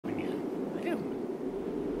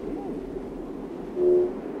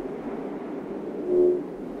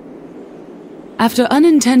After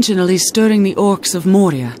unintentionally stirring the orcs of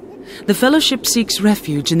Moria, the Fellowship seeks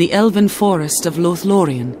refuge in the elven forest of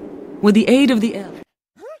Lothlorien. With the aid of the elves...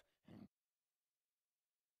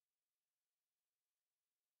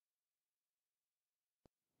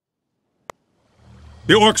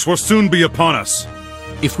 The orcs will soon be upon us.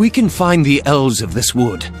 If we can find the elves of this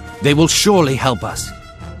wood, they will surely help us.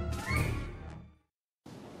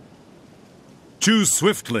 Choose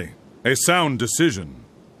swiftly. A sound decision.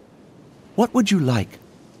 What would you like?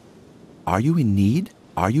 Are you in need?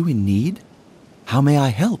 Are you in need? How may I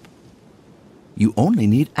help? You only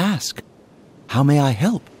need ask. How may I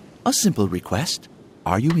help? A simple request.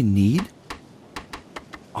 Are you in need?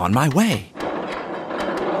 On my way.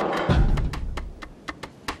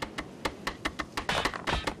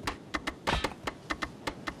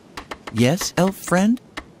 Yes, elf friend?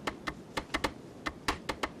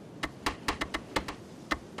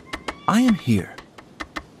 I am here.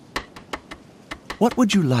 What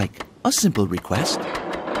would you like? A simple request.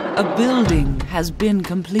 A building has been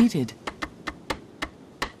completed.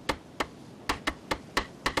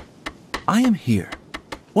 I am here.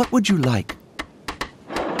 What would you like?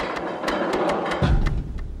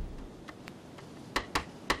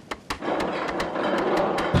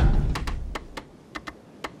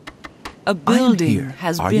 A building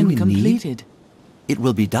has been completed. It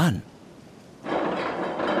will be done.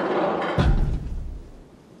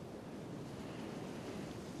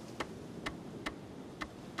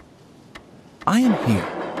 I am here.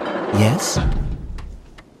 Yes?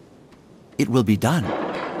 It will be done.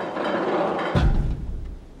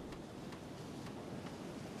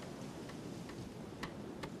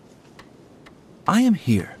 I am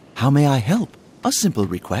here. How may I help? A simple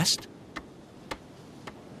request.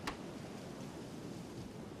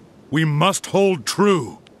 We must hold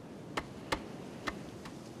true.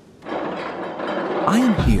 I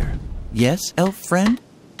am here. Yes, elf friend?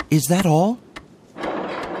 Is that all?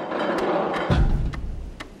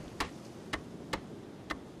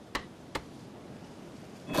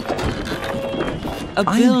 A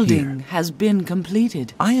building has been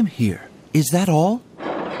completed. I am here. Is that all?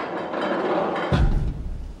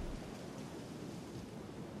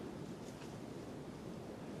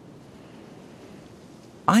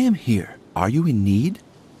 I am here. Are you in need?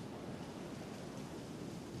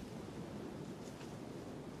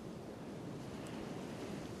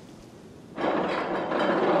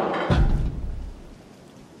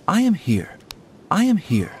 I am here. I am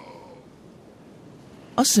here.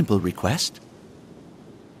 A simple request.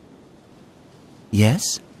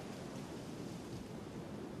 Yes?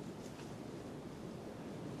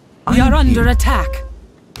 We are under attack.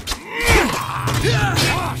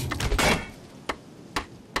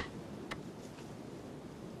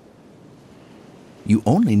 You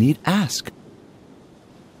only need ask.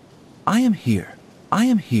 I am here. I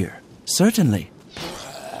am here. Certainly.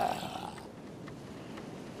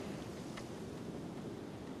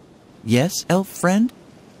 Yes, elf friend?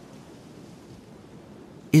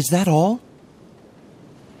 Is that all?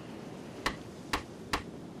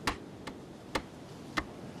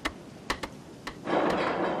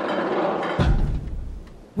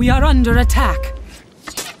 We are under attack.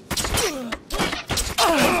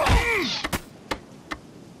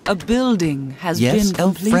 A building has been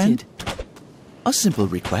completed. Friend? A simple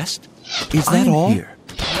request. Is that all? Here.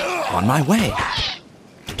 On my way.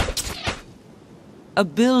 A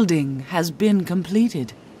building has been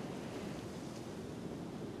completed.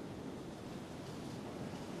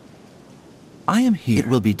 I am here. It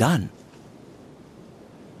will be done.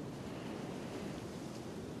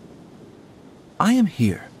 I am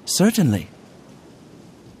here. Certainly.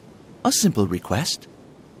 A simple request.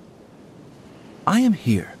 I am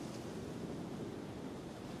here.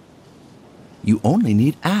 You only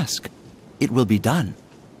need ask. It will be done.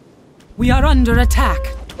 We are under attack.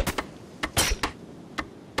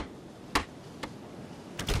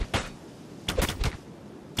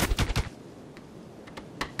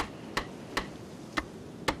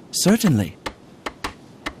 Certainly.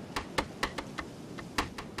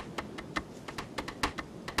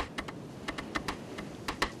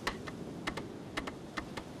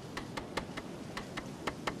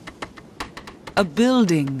 A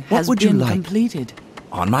building has been completed.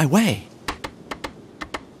 On my way.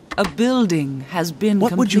 A building has been completed.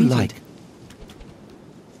 What would you like?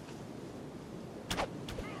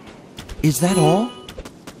 Is that all?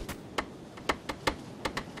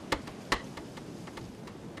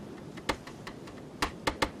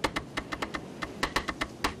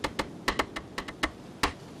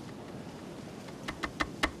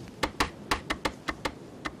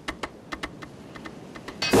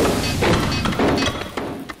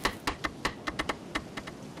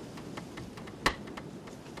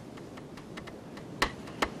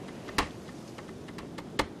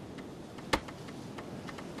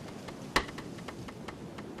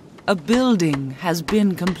 A building has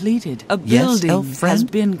been completed. A Yes, building elf has friend?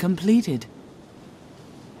 been completed.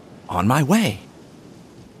 On my way.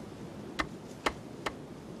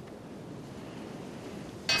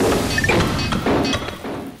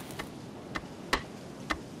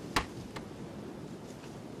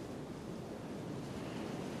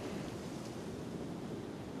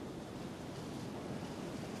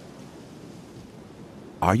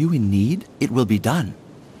 Are you in need? It will be done.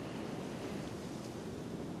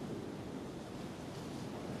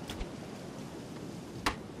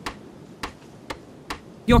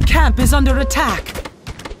 Your camp is under attack.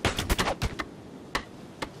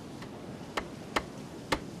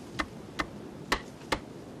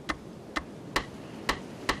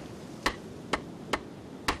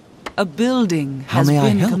 A building How has may I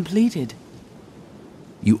been help? completed.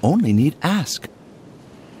 You only need ask.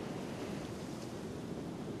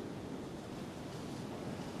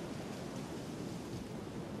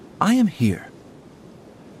 I am here.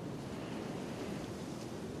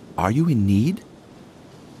 Are you in need?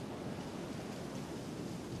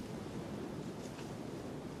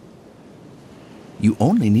 You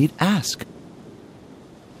only need ask.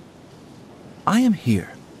 I am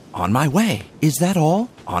here. On my way. Is that all?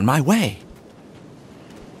 On my way.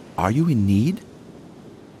 Are you in need?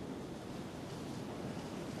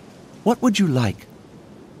 What would you like?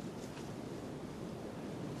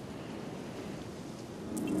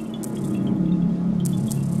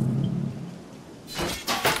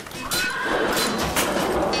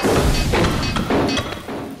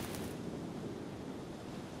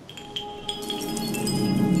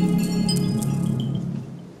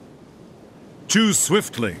 Choose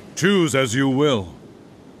swiftly. Choose as you will.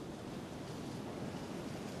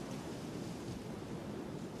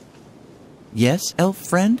 Yes, elf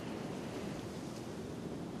friend?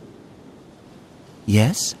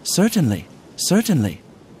 Yes, certainly. Certainly.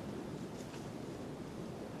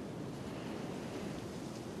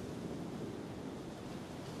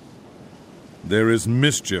 There is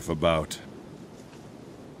mischief about.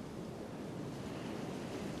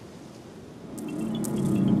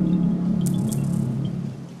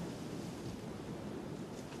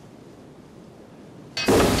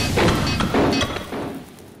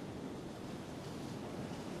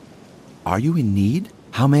 Are you in need?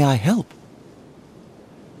 How may I help?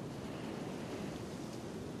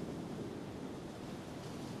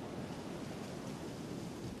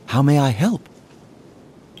 How may I help?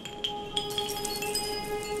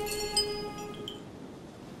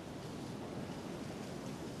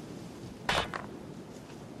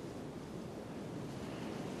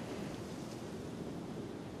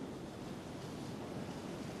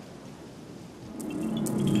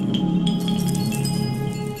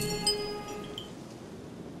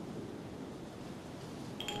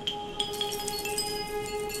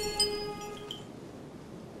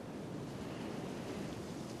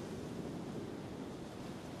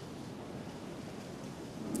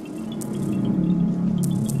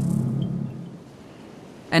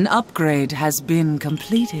 An upgrade has been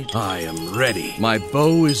completed. I am ready. My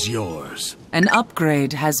bow is yours. An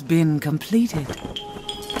upgrade has been completed.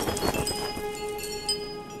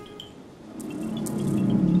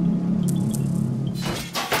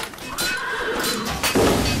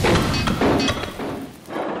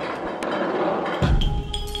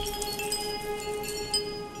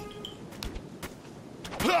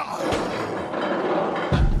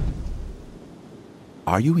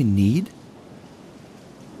 Are you in need?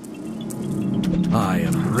 I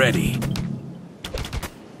am ready.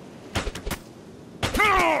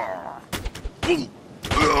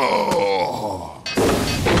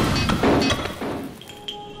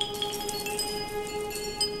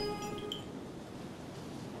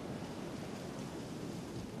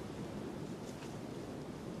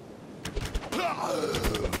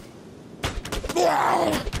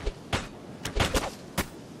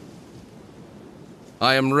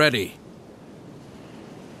 I am ready.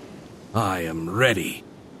 I am ready.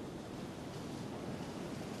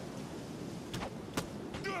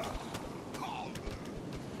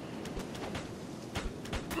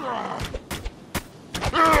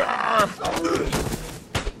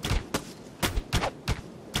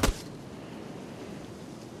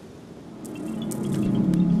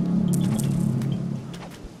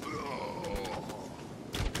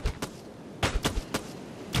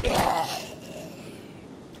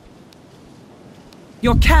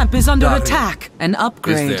 Your camp is under Dari. attack. An Is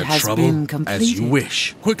upgrade there has trouble? been completed. As you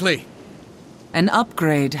wish. Quickly. An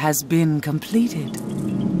upgrade has been completed.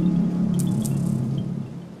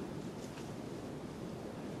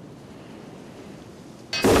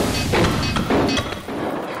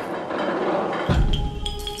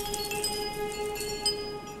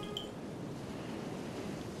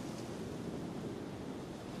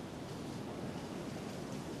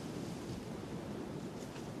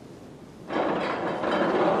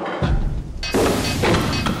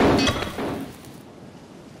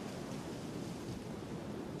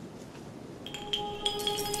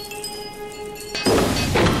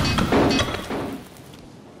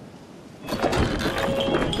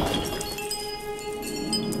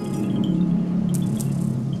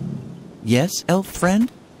 Yes, elf friend?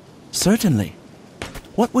 Certainly.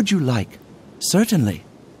 What would you like? Certainly.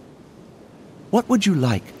 What would you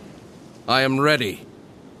like? I am ready.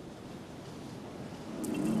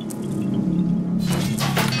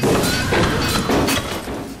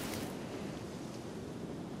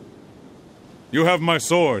 You have my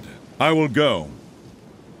sword. I will go.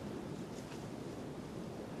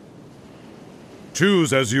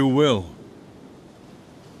 Choose as you will.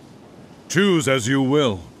 Choose as you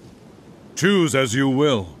will. Choose as you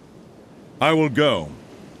will. I will go.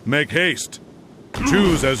 Make haste.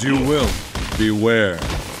 Choose as you will. Beware.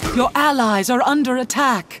 Your allies are under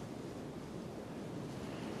attack.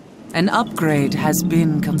 An upgrade has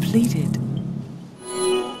been completed.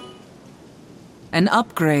 An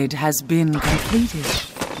upgrade has been completed.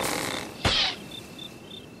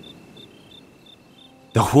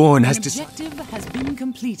 The horn has An objective has been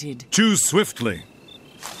completed. Choose swiftly.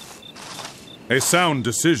 A sound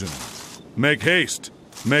decision. Make haste.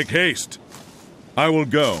 Make haste. I will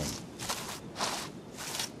go.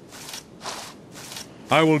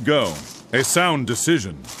 I will go. A sound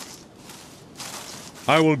decision.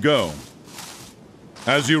 I will go.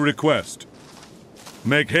 As you request.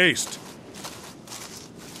 Make haste.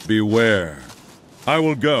 Beware. I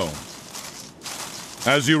will go.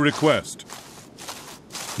 As you request.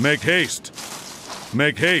 Make haste.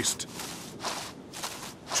 Make haste.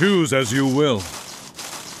 Choose as you will.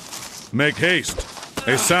 Make haste.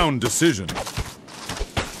 A sound decision.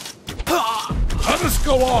 Let us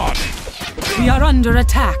go on! We are under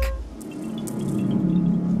attack.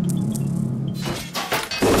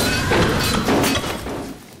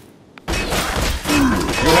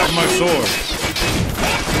 You have my sword.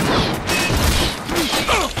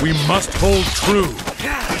 We must hold true.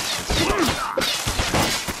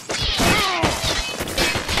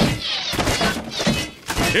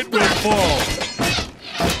 It will fall.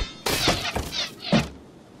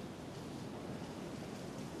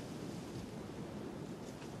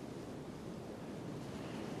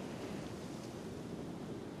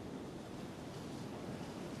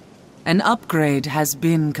 An upgrade has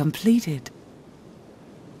been completed.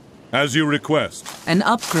 As you request. An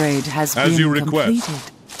upgrade has As been you request.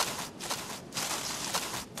 completed.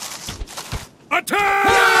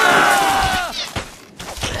 Attack!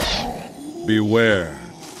 Beware.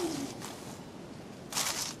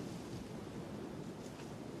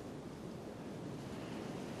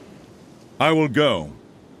 I will go.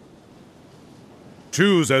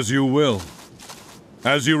 Choose as you will.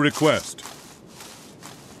 As you request.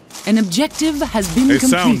 An objective has been A completed.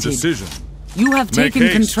 sound decision. You have Make taken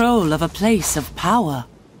haste. control of a place of power.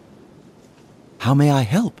 How may I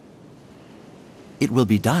help? It will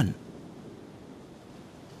be done.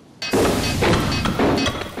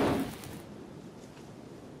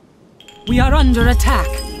 We are under attack.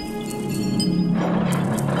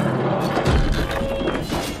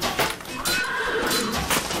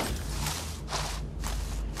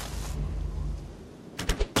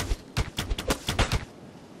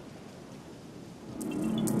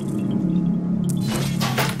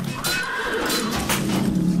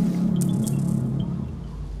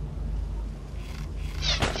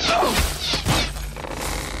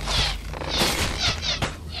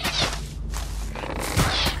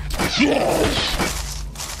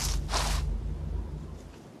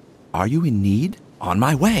 Are you in need? On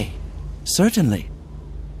my way. Certainly.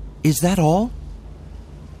 Is that all?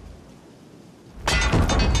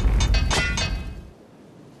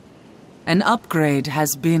 An upgrade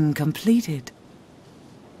has been completed.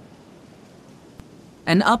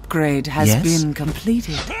 An upgrade has Yes? been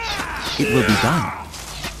completed. It will be done.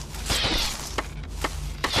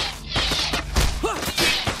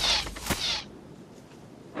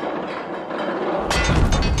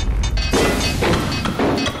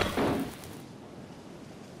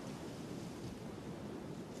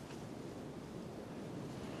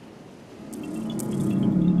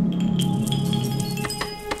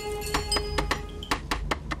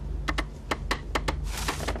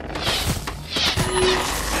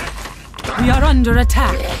 We are under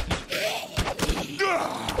attack.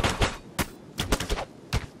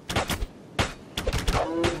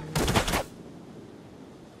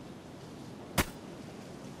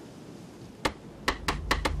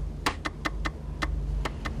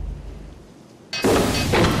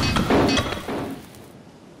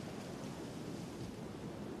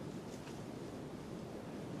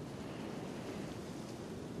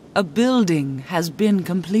 A building has been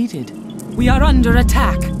completed. We are under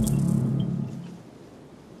attack.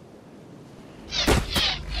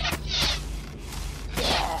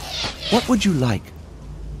 What would you like?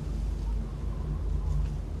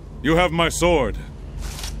 You have my sword.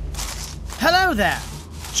 Hello there.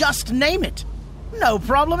 Just name it. No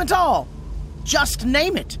problem at all. Just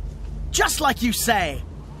name it. Just like you say.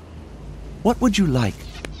 What would you like?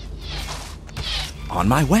 On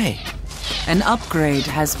my way. An upgrade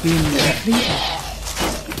has been completed.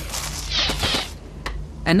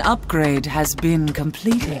 An upgrade has been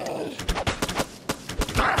completed.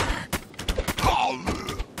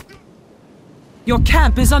 Your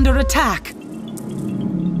camp is under attack.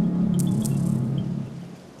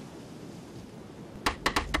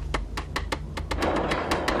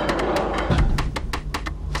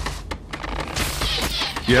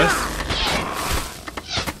 Yes?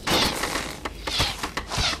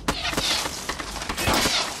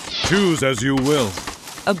 Choose as you will.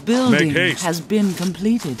 A building Make haste. has been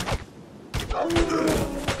completed.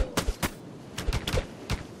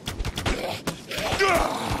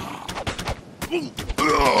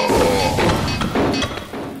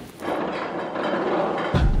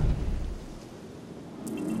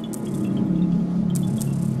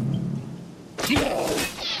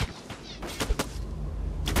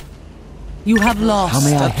 You have lost How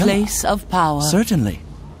may I a help? place of power. Certainly.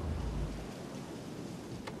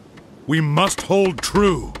 We must hold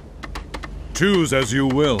true. Choose as you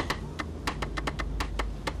will.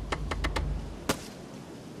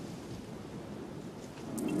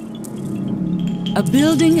 A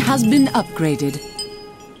building has been upgraded.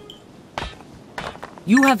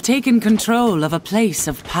 You have taken control of a place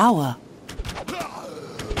of power.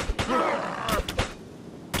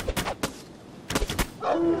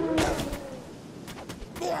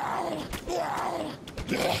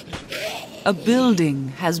 A building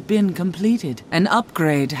has been completed. An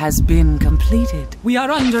upgrade has been completed. We are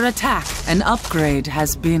under attack. An upgrade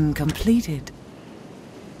has been completed.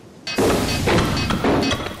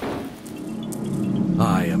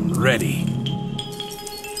 I am ready.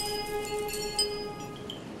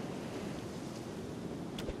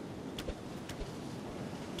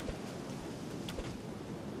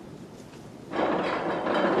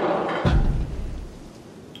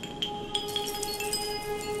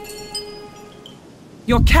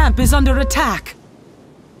 Your camp is under attack.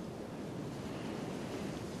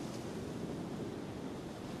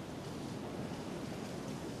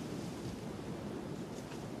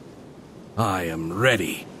 I am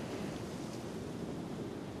ready.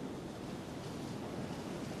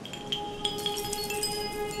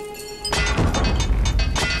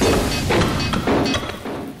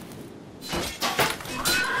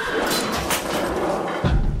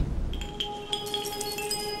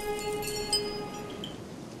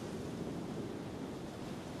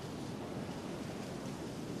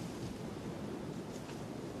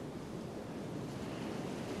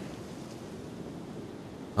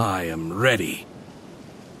 I am ready.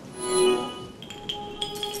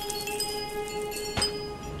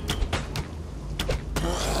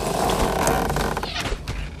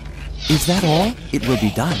 Is that all? It will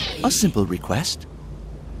be done. A simple request.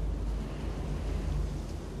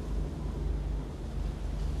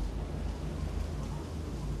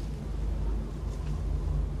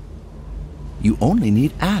 You only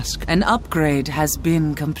need ask. An upgrade has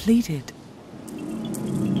been completed.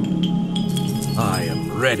 I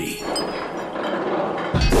am ready.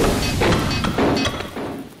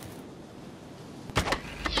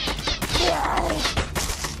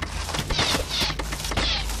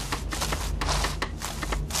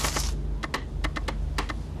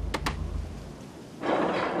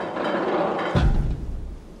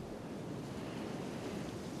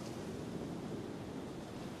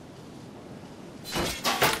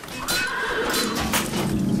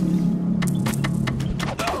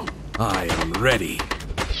 I am ready.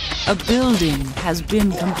 A building has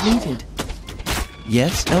been completed.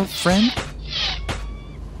 Yes, elf friend?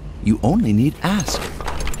 You only need ask.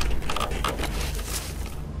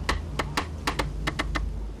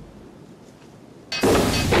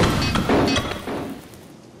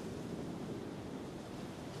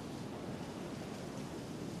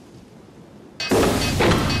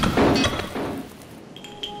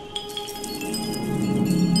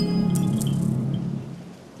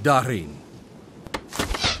 Darin.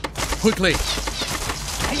 Quickly!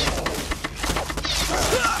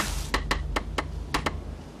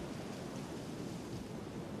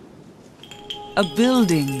 A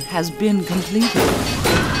building has been completed.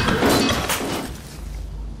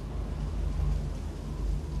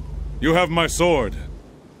 You have my sword.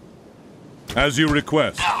 As you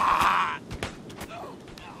request.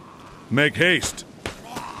 Make haste.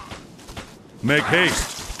 Make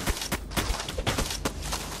haste.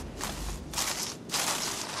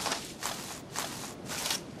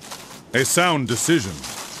 A sound decision.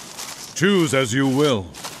 Choose as you will.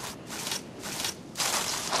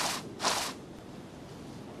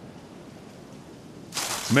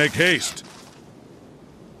 Make haste.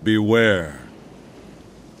 Beware.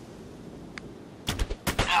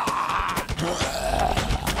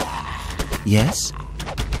 Yes?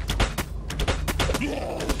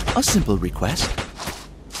 A simple request.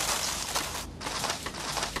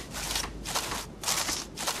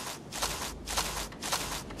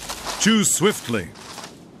 Choose swiftly.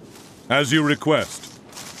 As you request.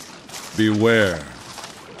 Beware.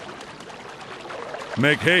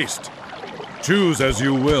 Make haste. Choose as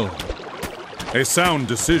you will. A sound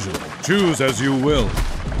decision. Choose as you will.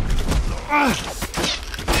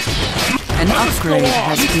 An upgrade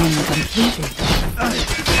has been completed.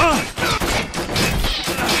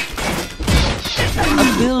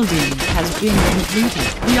 A building has been completed.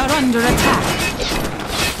 We are under attack.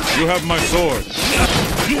 You have my sword.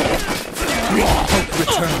 Hope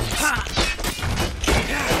returns.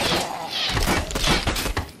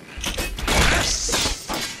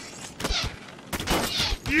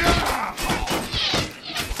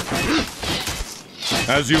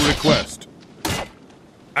 As you request.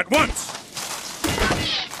 At once!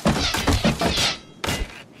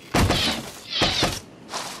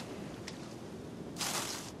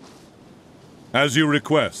 As you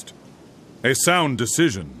request. A sound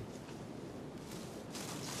decision.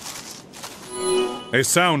 A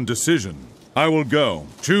sound decision. I will go.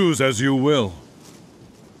 Choose as you will.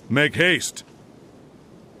 Make haste.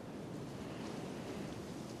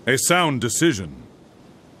 A sound decision.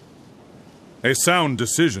 A sound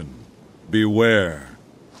decision. Beware.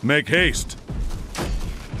 Make haste.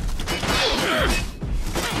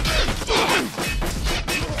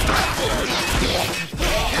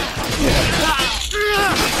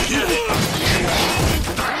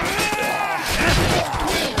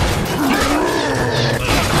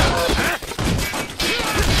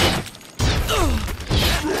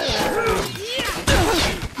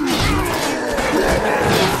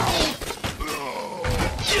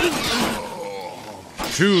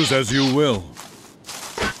 Choose as you will.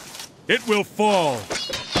 It will fall.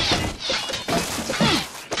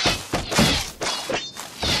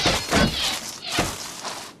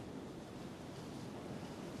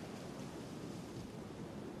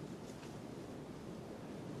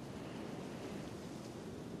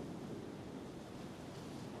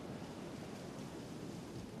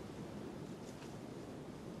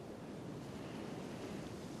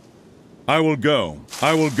 I will go.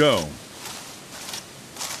 I will go.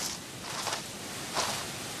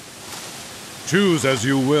 Choose as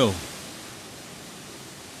you will.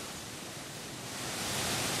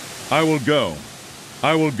 I will go.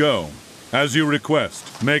 I will go. As you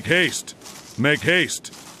request. Make haste. Make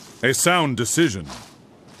haste. A sound decision.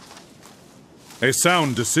 A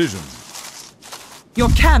sound decision. Your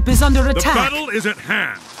camp is under The attack. battle is at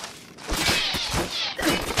hand.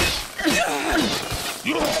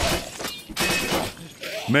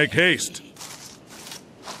 Make haste.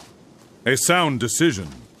 A sound decision.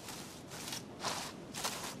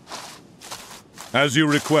 As you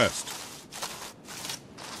request.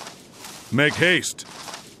 Make haste.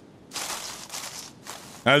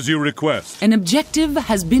 As you request. An objective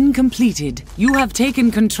has been completed. You have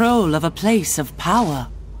taken control of a place of power.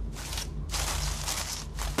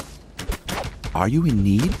 Are you in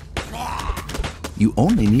need? You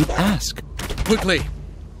only need ask. Quickly!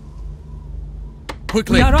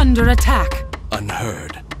 Quickly! We are under attack.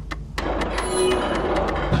 Unheard.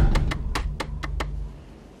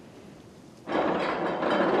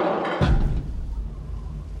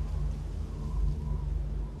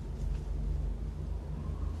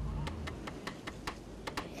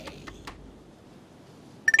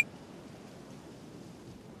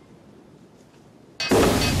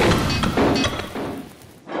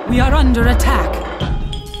 We are under attack.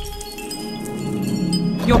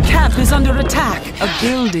 Your camp is under attack. A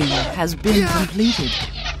building has been completed.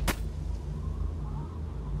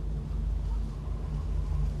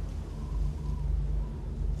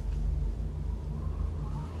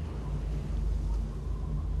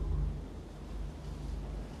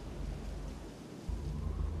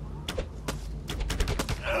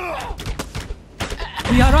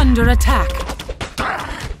 We are under attack.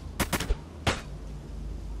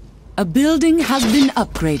 A building has been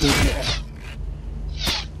upgraded.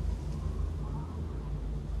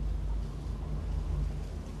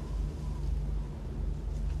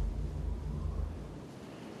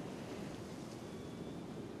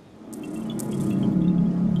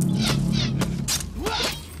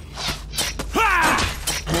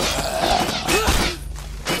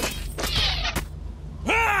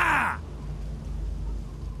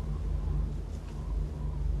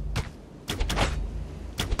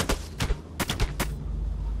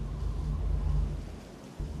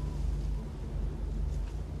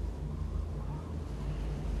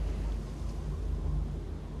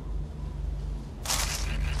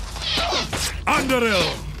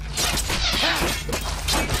 Anduril!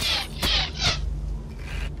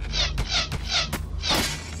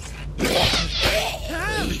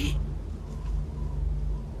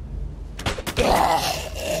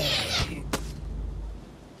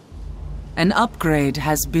 An upgrade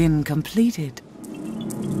has been completed.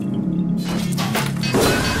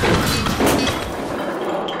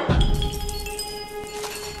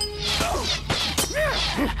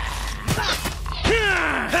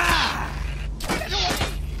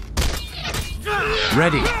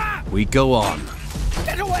 Ready. We go on.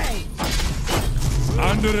 Get away!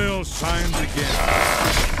 Anduril shines again.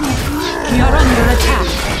 We are under attack.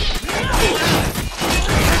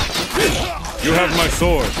 You have my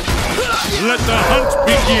sword. Let the hunt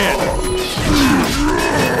begin!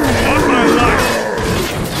 On my life!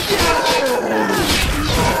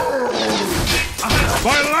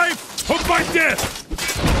 My life or my death!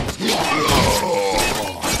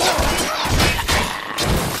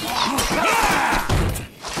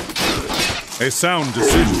 A sound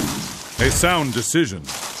decision. A sound decision.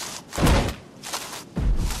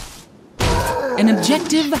 An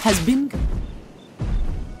objective has been...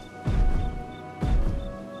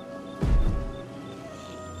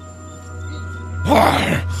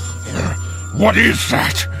 What is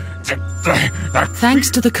that?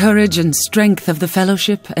 Thanks to the courage and strength of the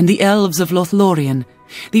Fellowship and the elves of Lothlorien,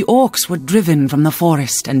 the orcs were driven from the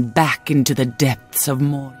forest and back into the depths of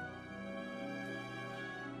Moria.